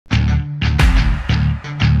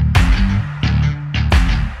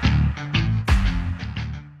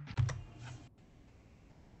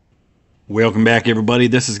Welcome back, everybody.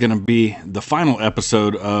 This is going to be the final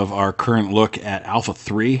episode of our current look at Alpha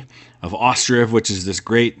 3 of OSTRIV, which is this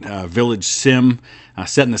great village sim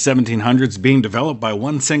set in the 1700s being developed by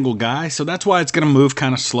one single guy. So that's why it's going to move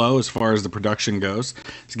kind of slow as far as the production goes.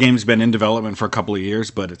 This game's been in development for a couple of years,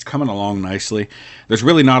 but it's coming along nicely. There's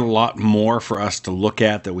really not a lot more for us to look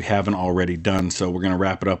at that we haven't already done. So we're going to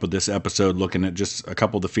wrap it up with this episode looking at just a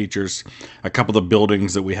couple of the features, a couple of the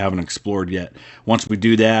buildings that we haven't explored yet. Once we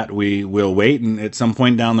do that, we will wait, and at some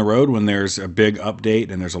point down the road when there's a big update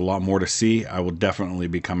and there's a lot more to see, I will definitely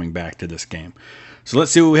be coming back to this game. So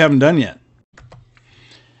let's see what we haven't done yet.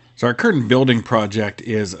 So our current building project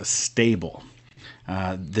is a stable.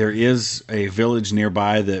 There is a village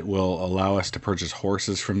nearby that will allow us to purchase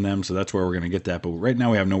horses from them, so that's where we're going to get that. But right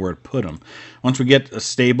now we have nowhere to put them. Once we get a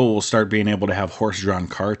stable, we'll start being able to have horse-drawn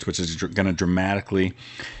carts, which is going to dramatically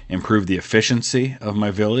improve the efficiency of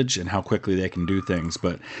my village and how quickly they can do things.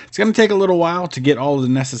 But it's going to take a little while to get all of the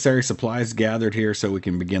necessary supplies gathered here so we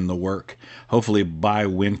can begin the work. Hopefully by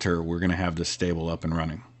winter we're going to have this stable up and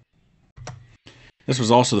running. This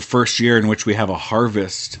was also the first year in which we have a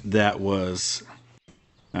harvest that was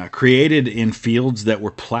created in fields that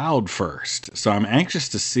were plowed first. So I'm anxious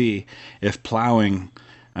to see if plowing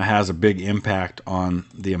has a big impact on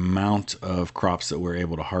the amount of crops that we're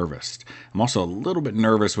able to harvest. I'm also a little bit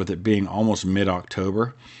nervous with it being almost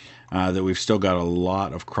mid-October, that we've still got a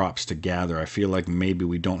lot of crops to gather. I feel like maybe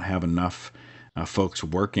we don't have enough folks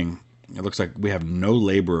working. It looks like we have no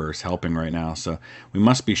laborers helping right now, so we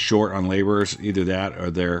must be short on laborers. Either that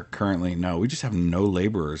or they're currently... No, we just have no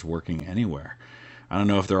laborers working anywhere. I don't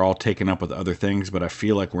know if they're all taken up with other things, but I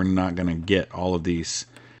feel like we're not going to get all of these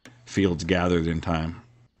fields gathered in time.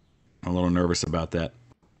 I'm a little nervous about that.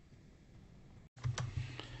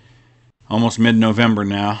 Almost mid-November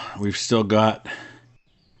now. We've still got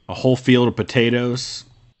a whole field of potatoes,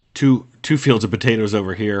 two fields of potatoes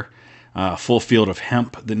over here, a full field of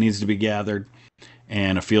hemp that needs to be gathered,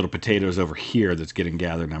 and a field of potatoes over here that's getting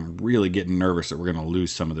gathered. And I'm really getting nervous that we're going to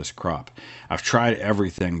lose some of this crop. I've tried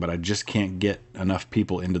everything, but I just can't get enough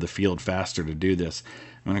people into the field faster to do this.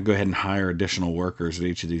 I'm going to go ahead and hire additional workers at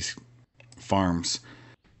each of these farms.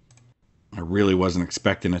 I really wasn't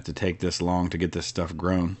expecting it to take this long to get this stuff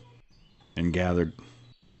grown and gathered.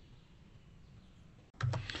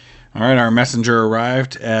 All right, our messenger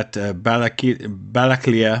arrived at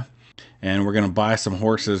Balaklia, and we're going to buy some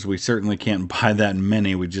horses. We certainly can't buy that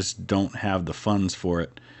many. We just don't have the funds for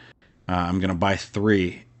it. I'm going to buy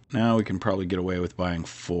 3. Now we can probably get away with buying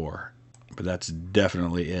 4, but that's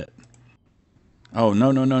definitely it. Oh,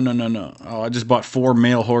 no. Oh, I just bought 4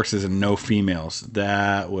 male horses and no females.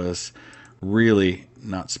 That was really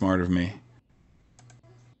not smart of me.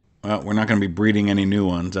 Well, we're not going to be breeding any new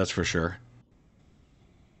ones, that's for sure.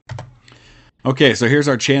 Okay, so here's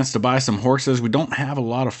our chance to buy some horses. We don't have a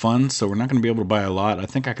lot of funds, so we're not going to be able to buy a lot. I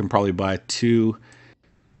think I can probably buy 2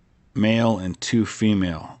 male and 2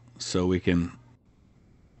 female, so we can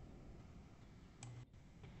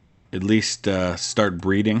at least start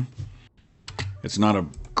breeding. It's not a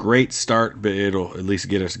great start, but it'll at least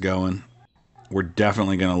get us going. We're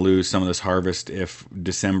definitely going to lose some of this harvest if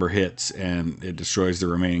December hits and it destroys the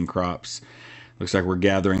remaining crops. Looks like we're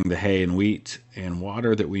gathering the hay and wheat and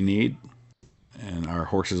water that we need, and our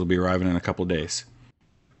horses will be arriving in a couple of days.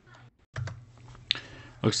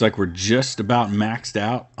 Looks like we're just about maxed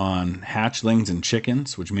out on hatchlings and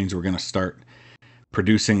chickens, which means we're going to start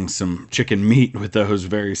producing some chicken meat with those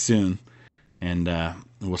very soon. And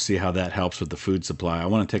we'll see how that helps with the food supply. I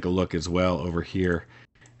want to take a look as well over here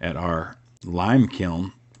at our lime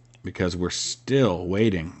kiln, because we're still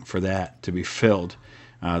waiting for that to be filled.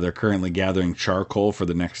 They're currently gathering charcoal for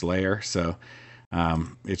the next layer, so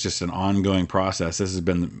it's just an ongoing process. This has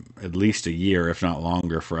been at least a year, if not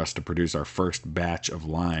longer, for us to produce our first batch of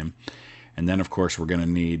lime. And then, of course, we're going to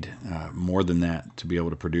need more than that to be able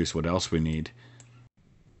to produce what else we need.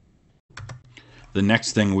 The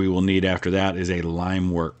next thing we will need after that is a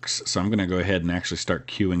lime works. So I'm going to go ahead and actually start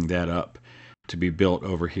queuing that up to be built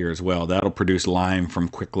over here as well. That'll produce lime from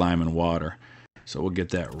quicklime and water. So we'll get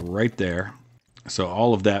that right there. So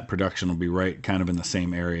all of that production will be right kind of in the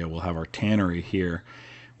same area. We'll have our tannery here,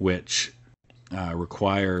 which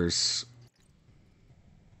requires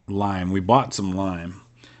lime. We bought some lime,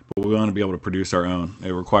 but we want to be able to produce our own.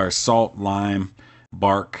 It requires salt, lime,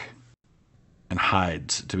 bark, and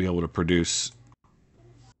hides to be able to produce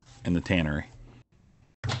in the tannery.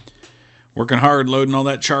 Working hard loading all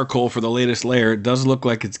that charcoal for the latest layer. It does look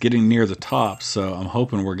like it's getting near the top, so I'm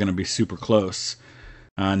hoping we're going to be super close.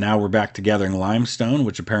 Now we're back to gathering limestone,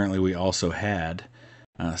 which apparently we also had.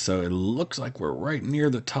 So it looks like we're right near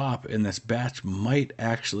the top, and this batch might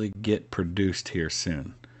actually get produced here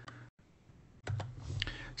soon.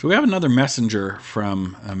 So we have another messenger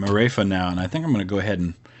from Marefa now, and I think I'm going to go ahead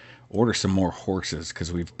and order some more horses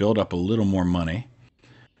because we've built up a little more money.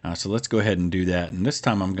 So let's go ahead and do that. And this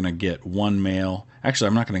time I'm going to get one male. Actually,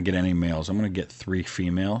 I'm not going to get any males. I'm going to get 3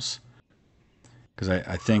 females because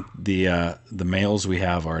I think the males we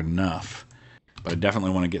have are enough. But I definitely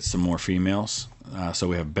want to get some more females so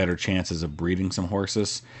we have better chances of breeding some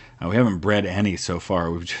horses. We haven't bred any so far.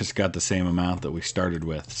 We've just got the same amount that we started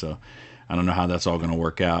with. So I don't know how that's all going to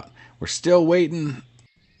work out. We're still waiting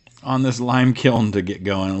on this lime kiln to get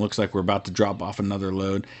going. It looks like we're about to drop off another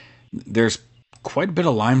load. There's quite a bit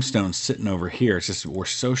of limestone sitting over here. It's just we're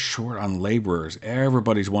so short on laborers.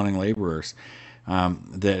 Everybody's wanting laborers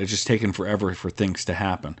that it's just taking forever for things to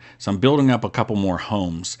happen. So I'm building up a couple more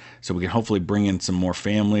homes so we can hopefully bring in some more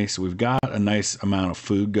families. So we've got a nice amount of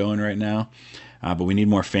food going right now, but we need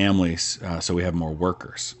more families so we have more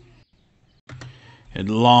workers. At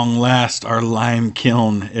long last, our lime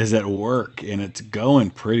kiln is at work, and it's going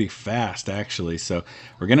pretty fast, actually. So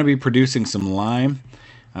we're going to be producing some lime.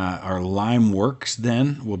 Our lime works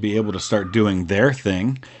then will be able to start doing their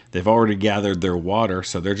thing. They've already gathered their water,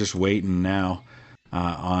 so they're just waiting now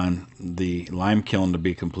on the lime kiln to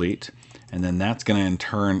be complete. And then that's going to, in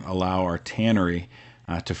turn, allow our tannery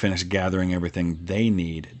to finish gathering everything they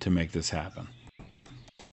need to make this happen.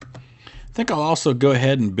 I think I'll also go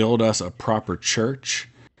ahead and build us a proper church.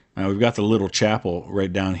 We've got the little chapel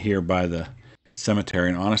right down here by the cemetery,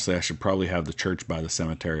 and honestly I should probably have the church by the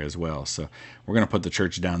cemetery as well. So we're going to put the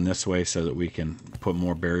church down this way so that we can put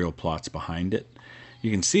more burial plots behind it.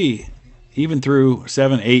 You can see even through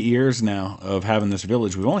 7-8 years now of having this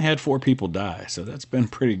village, we've only had 4 people die, so that's been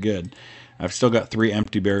pretty good. I've still got 3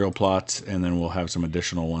 empty burial plots, and then we'll have some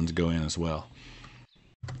additional ones go in as well.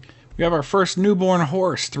 We have our first newborn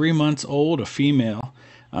horse, 3 months old, a female.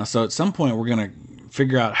 So at some point we're going to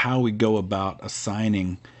figure out how we go about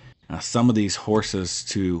assigning some of these horses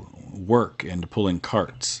to work and to pull in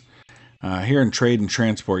carts. Here in trade and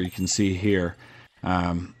transport, you can see here,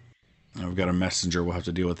 we've got a messenger. We'll have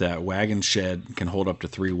to deal with that. Wagon shed can hold up to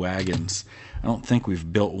 3 wagons. I don't think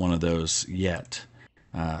we've built one of those yet.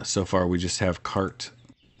 So far we just have cart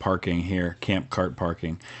parking here, camp cart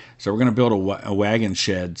parking. So we're going to build a wagon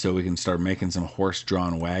shed so we can start making some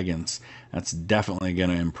horse-drawn wagons. That's definitely going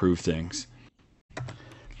to improve things.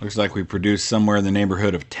 Looks like we produced somewhere in the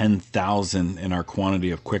neighborhood of 10,000 in our quantity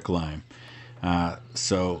of quicklime.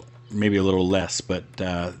 So maybe a little less, but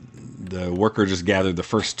the worker just gathered the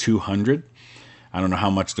first 200. I don't know how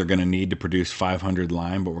much they're going to need to produce 500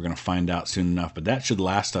 lime, but we're going to find out soon enough. But that should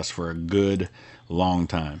last us for a good long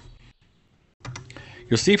time.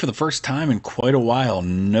 You'll see for the first time in quite a while,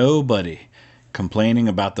 nobody complaining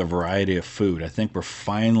about the variety of food. I think we're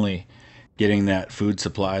finally getting that food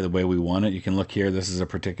supply the way we want it. You can look here. This is a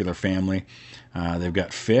particular family. They've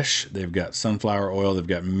got fish, they've got sunflower oil, they've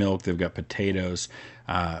got milk, they've got potatoes,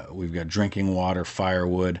 we've got drinking water,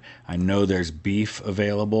 firewood. I know there's beef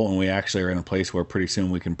available, and we actually are in a place where pretty soon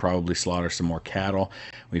we can probably slaughter some more cattle.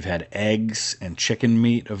 We've had eggs and chicken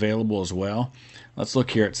meat available as well. Let's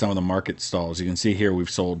look here at some of the market stalls. You can see here we've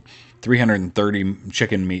sold 330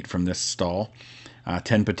 chicken meat from this stall,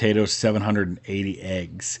 10 potatoes, 780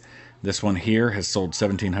 eggs. This one here has sold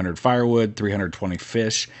 1,700 firewood, 320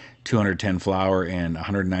 fish, 210 flour, and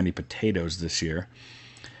 190 potatoes this year.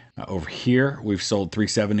 Over here, we've sold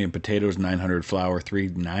 370 in potatoes, 900 flour,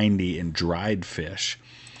 390 in dried fish.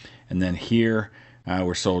 And then here,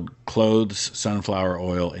 we're sold clothes, sunflower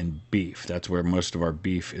oil, and beef. That's where most of our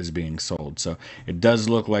beef is being sold. So it does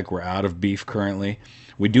look like we're out of beef currently.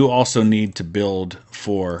 We do also need to build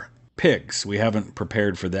for pigs. We haven't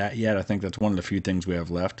prepared for that yet. I think that's one of the few things we have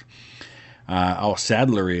left.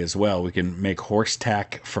 Saddlery as well. We can make horse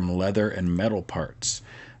tack from leather and metal parts.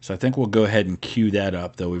 So I think we'll go ahead and queue that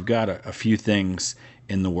up, though we've got a few things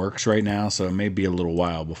in the works right now, so it may be a little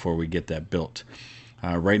while before we get that built.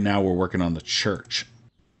 Right now we're working on the church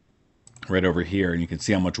right over here, and you can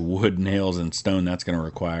see how much wood, nails, and stone that's going to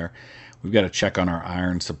require. We've got to check on our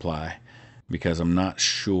iron supply because I'm not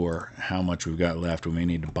sure how much we've got left. We may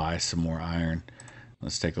need to buy some more iron.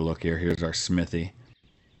 Let's take a look here. Here's our smithy.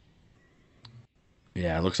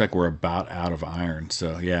 Yeah, it looks like we're about out of iron.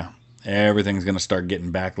 So yeah, everything's going to start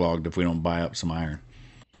getting backlogged if we don't buy up some iron.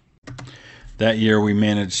 That year we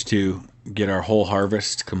managed to get our whole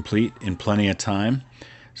harvest complete in plenty of time.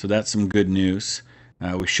 So that's some good news.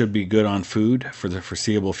 We should be good on food for the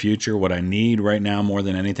foreseeable future. What I need right now more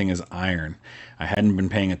than anything is iron. I hadn't been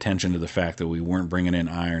paying attention to the fact that we weren't bringing in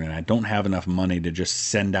iron, and I don't have enough money to just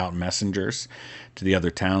send out messengers to the other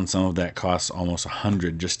towns. Some of that costs almost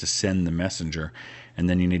 100 just to send the messenger, and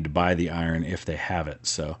then you need to buy the iron if they have it.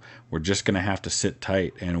 So we're just going to have to sit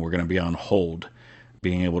tight, and we're going to be on hold,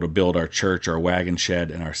 being able to build our church, our wagon shed,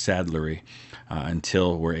 and our saddlery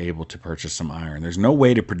until we're able to purchase some iron. There's no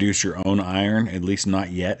way to produce your own iron, at least not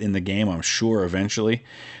yet in the game. I'm sure eventually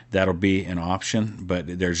that'll be an option,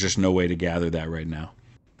 but there's just no way to gather that right now.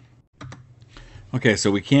 Okay,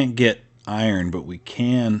 so we can't get iron, but we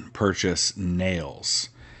can purchase nails.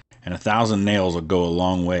 And 1,000 nails will go a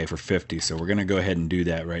long way for 50, so we're going to go ahead and do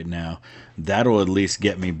that right now. That'll at least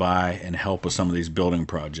get me by and help with some of these building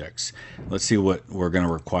projects. Let's see what we're going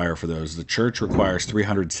to require for those. The church requires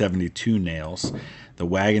 372 nails, the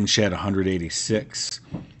wagon shed 186,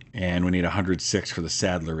 and we need 106 for the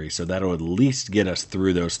saddlery, so that'll at least get us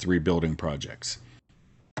through those 3 building projects.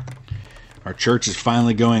 Our church is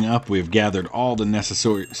finally going up. We've gathered all the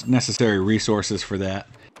necessary resources for that.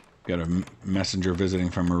 Got a messenger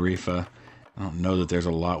visiting from Marifa. I don't know that there's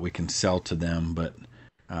a lot we can sell to them, but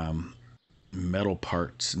metal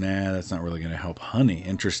parts, nah, that's not really going to help. Honey,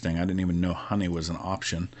 interesting. I didn't even know honey was an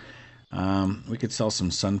option. We could sell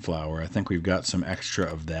some sunflower. I think we've got some extra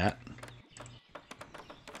of that.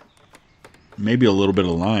 Maybe a little bit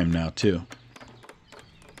of lime now, too.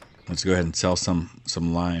 Let's go ahead and sell some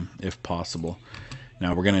lime, if possible.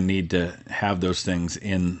 Now, we're going to need to have those things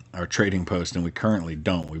in our trading post, and we currently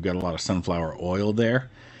don't. We've got a lot of sunflower oil there,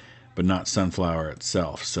 but not sunflower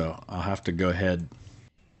itself. So I'll have to go ahead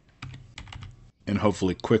and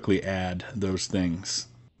hopefully quickly add those things.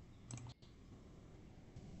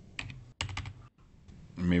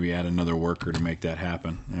 Maybe add another worker to make that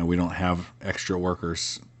happen. Now, we don't have extra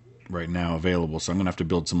workers right now available, so I'm going to have to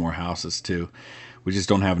build some more houses too. We just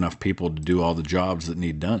don't have enough people to do all the jobs that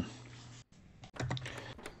need done.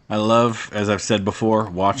 I love, as I've said before,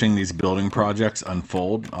 watching these building projects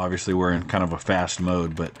unfold. Obviously, we're in kind of a fast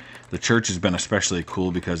mode, but the church has been especially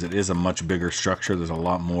cool because it is a much bigger structure. There's a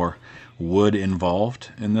lot more wood involved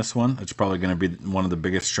in this one. It's probably going to be one of the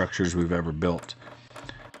biggest structures we've ever built.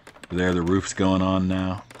 There, the roof's going on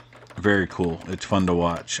now. Very cool. It's fun to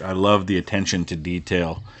watch. I love the attention to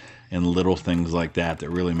detail and little things like that that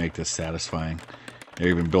really make this satisfying. They're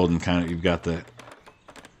even building kind of, you've got the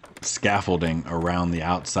scaffolding around the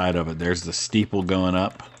outside of it. There's the steeple going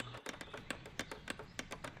up.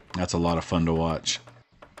 That's a lot of fun to watch.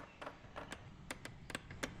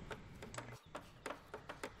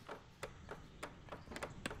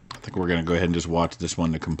 I think we're going to go ahead and just watch this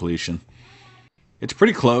one to completion. It's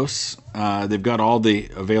pretty close. They've got all the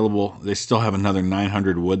available. They still have another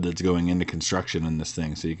 900 wood that's going into construction in this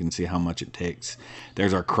thing, so you can see how much it takes.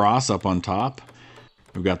 There's our cross up on top.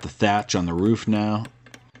 We've got the thatch on the roof now.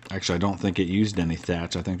 Actually, I don't think it used any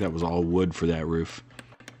thatch. I think that was all wood for that roof.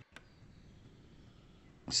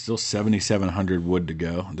 Still 7,700 wood to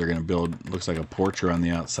go. They're going to build, looks like a porch around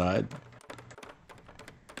the outside.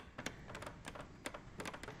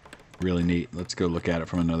 Really neat. Let's go look at it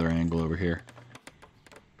from another angle over here.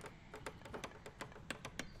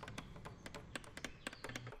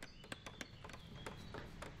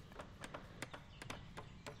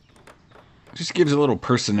 Just gives a little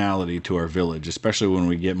personality to our village, especially when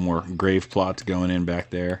we get more grave plots going in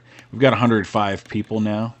back there. We've got 105 people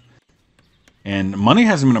now, and money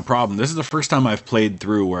hasn't been a problem. This is the first time I've played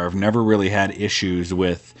through where I've never really had issues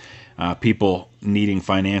with people needing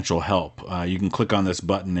financial help. You can click on this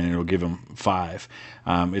button and it'll give them 5.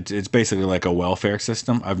 It's basically like a welfare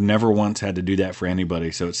system. I've never once had to do that for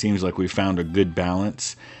anybody, so it seems like we found a good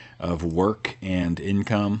balance of work and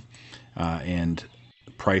income and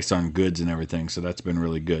price on goods and everything, so that's been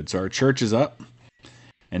really good. So our church is up,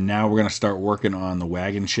 and now we're going to start working on the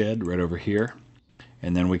wagon shed right over here,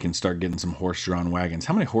 and then we can start getting some horse-drawn wagons.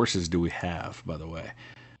 How many horses do we have, by the way?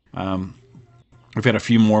 We've had a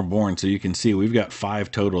few more born, so you can see we've got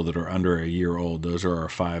 5 total that are under a year old. Those are our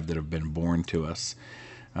 5 that have been born to us.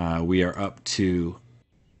 We are up to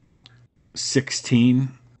 16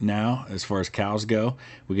 now as far as cows go.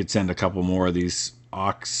 We could send a couple more of these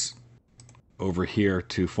ox over here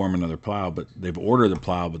to form another plow, but they've ordered the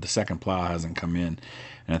plow, but the second plow hasn't come in,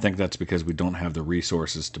 and I think that's because we don't have the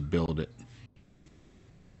resources to build it.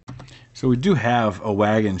 So we do have a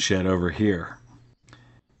wagon shed over here.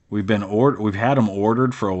 We've had them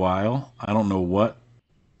ordered for a while. I don't know what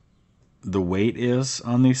the weight is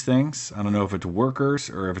on these things. I don't know if it's workers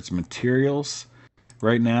or if it's materials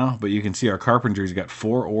right now, but you can see our carpentry's got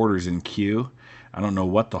 4 orders in queue. I don't know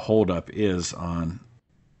what the holdup is on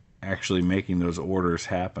actually making those orders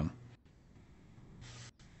happen.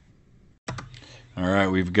 All right,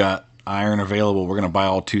 we've got iron available. We're going to buy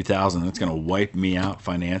all 2,000. It's going to wipe me out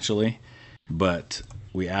financially, but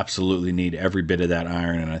we absolutely need every bit of that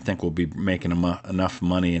iron, and I think we'll be making enough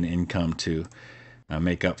money and income to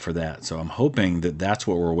make up for that. So I'm hoping that that's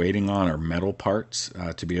what we're waiting on, are metal parts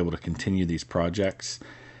to be able to continue these projects.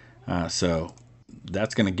 So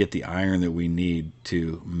that's going to get the iron that we need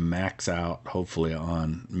to max out, hopefully,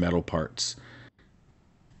 on metal parts.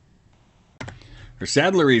 Their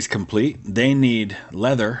saddlery is complete. They need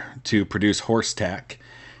leather to produce horse tack,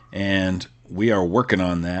 and we are working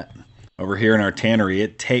on that. Over here in our tannery,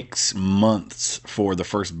 it takes months for the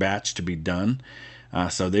first batch to be done.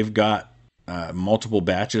 So they've got multiple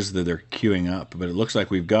batches that they're queuing up, but it looks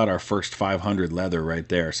like we've got our first 500 leather right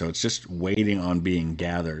there. So it's just waiting on being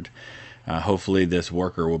gathered. Hopefully this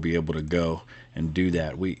worker will be able to go and do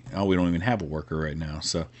that. We don't even have a worker right now.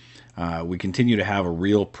 So we continue to have a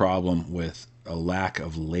real problem with a lack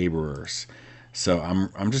of laborers. So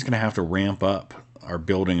I'm just going to have to ramp up our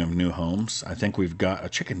building of new homes. I think we've got a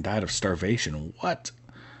chicken died of starvation. What?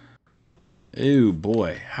 Ew,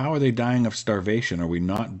 boy. How are they dying of starvation? Are we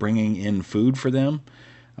not bringing in food for them?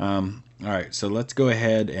 All right, so let's go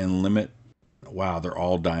ahead and limit. Wow, they're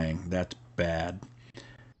all dying. That's bad.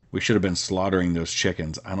 We should have been slaughtering those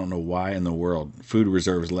chickens. I don't know why in the world. Food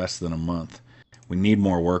reserves less than a month. We need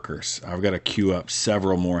more workers. I've got to queue up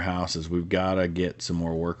several more houses. We've got to get some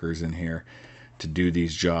more workers in here to do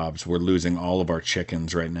these jobs. We're losing all of our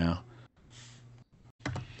chickens right now.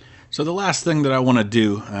 So the last thing that I want to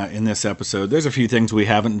do in this episode, there's a few things we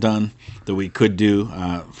haven't done that we could do,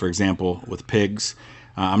 for example, with pigs.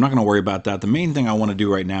 I'm not going to worry about that. The main thing I want to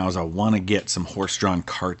do right now is I want to get some horse-drawn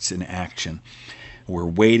carts in action. We're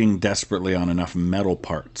waiting desperately on enough metal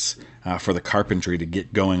parts for the carpentry to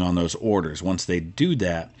get going on those orders. Once they do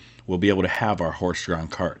that, we'll be able to have our horse-drawn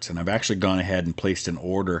carts. And I've actually gone ahead and placed an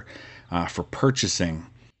order for purchasing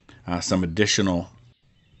some additional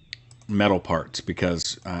metal parts,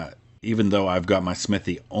 because even though I've got my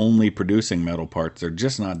smithy only producing metal parts, they're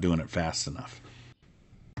just not doing it fast enough.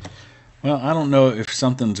 Well, I don't know if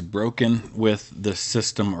something's broken with the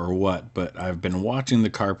system or what, but I've been watching the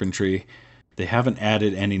carpentry. They haven't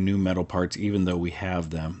added any new metal parts, even though we have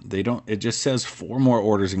them. They don't. It just says 4 more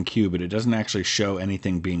orders in queue, but it doesn't actually show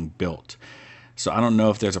anything being built. So I don't know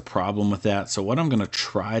if there's a problem with that. So what I'm going to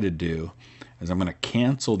try to do is I'm going to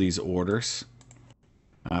cancel these orders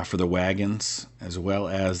for the wagons, as well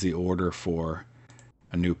as the order for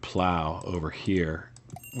a new plow over here,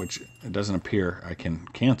 which it doesn't appear I can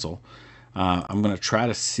cancel. I'm going to try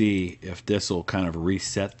to see if this will kind of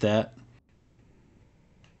reset that.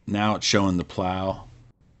 Now it's showing the plow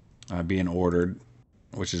being ordered,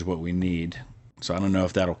 which is what we need. So I don't know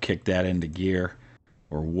if that'll kick that into gear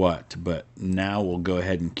or what, but now we'll go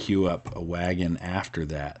ahead and queue up a wagon after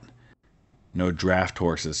that. No draft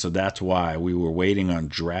horses, so that's why we were waiting on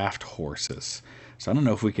draft horses. So I don't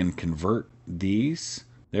know if we can convert these.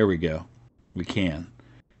 There we go. We can.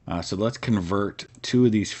 So let's convert 2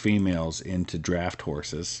 of these females into draft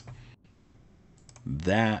horses.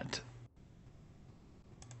 That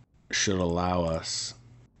should allow us.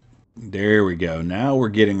 There we go. Now we're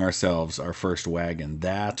getting ourselves our first wagon.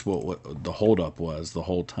 That's what the holdup was the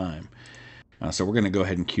whole time. So we're going to go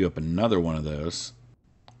ahead and queue up another one of those.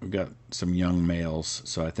 We've got some young males,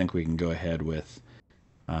 so I think we can go ahead with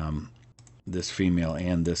this female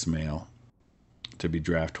and this male to be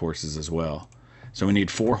draft horses as well. So we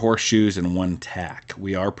need 4 horseshoes and 1 tack.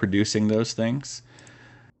 We are producing those things,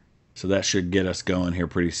 so that should get us going here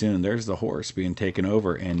pretty soon. There's the horse being taken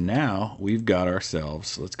over, and now we've got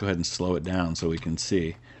ourselves, let's go ahead and slow it down so we can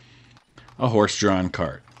see, a horse-drawn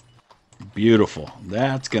cart. Beautiful.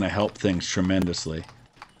 That's going to help things tremendously,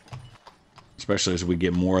 especially as we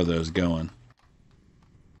get more of those going.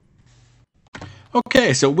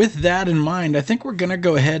 Okay, so with that in mind, I think we're going to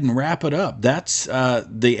go ahead and wrap it up. That's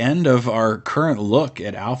the end of our current look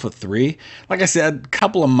at Alpha 3. Like I said, a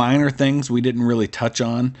couple of minor things we didn't really touch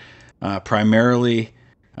on, primarily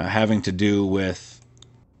having to do with,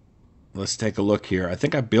 let's take a look here. I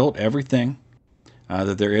think I built everything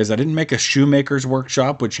that there is. I didn't make a shoemaker's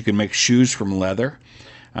workshop, which you can make shoes from leather.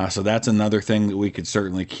 So that's another thing that we could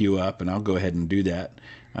certainly queue up, and I'll go ahead and do that.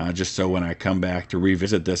 Just so when I come back to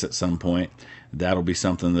revisit this at some point, that'll be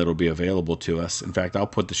something that'll be available to us. In fact, I'll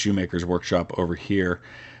put the shoemaker's workshop over here,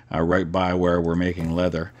 right by where we're making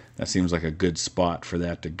leather. That seems like a good spot for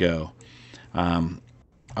that to go.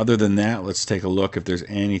 Other than that, let's take a look if there's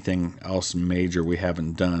anything else major we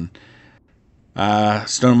haven't done.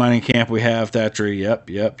 Stone mining camp we have, Thatchery,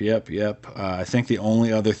 yep. I think the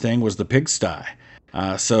only other thing was the pigsty.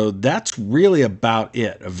 So that's really about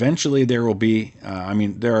it. Eventually, there will be, I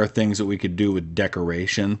mean, there are things that we could do with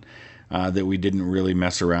decoration that we didn't really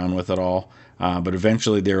mess around with at all. But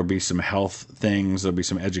eventually, there will be some health things, there'll be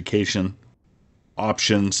some education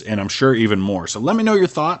options, and I'm sure even more. So let me know your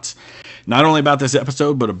thoughts, not only about this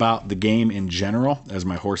episode, but about the game in general, as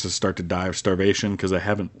my horses start to die of starvation because I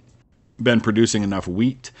haven't been producing enough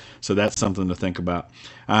wheat. So that's something to think about.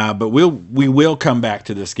 But we will come back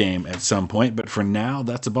to this game at some point. But for now,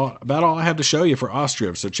 that's about all I have to show you for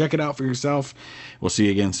OSTRIV. So check it out for yourself. We'll see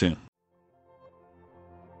you again soon.